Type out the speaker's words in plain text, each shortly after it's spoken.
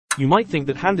You might think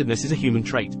that handedness is a human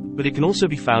trait, but it can also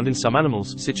be found in some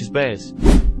animals, such as bears.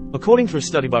 According to a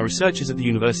study by researchers at the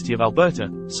University of Alberta,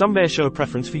 some bears show a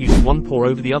preference for using one paw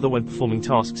over the other when performing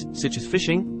tasks, such as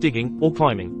fishing, digging, or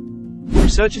climbing.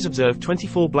 Researchers observed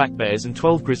 24 black bears and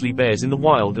 12 grizzly bears in the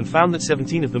wild and found that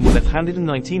 17 of them were left-handed and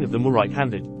 19 of them were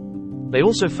right-handed. They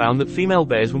also found that female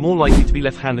bears were more likely to be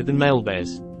left-handed than male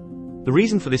bears. The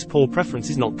reason for this paw preference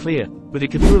is not clear, but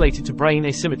it could be related to brain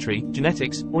asymmetry,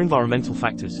 genetics, or environmental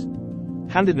factors.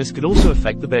 Handedness could also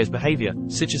affect the bear's behavior,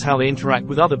 such as how they interact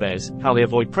with other bears, how they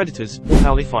avoid predators, or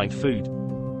how they find food.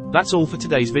 That's all for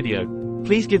today's video.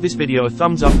 Please give this video a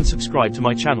thumbs up and subscribe to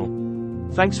my channel.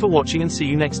 Thanks for watching and see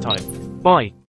you next time. Bye.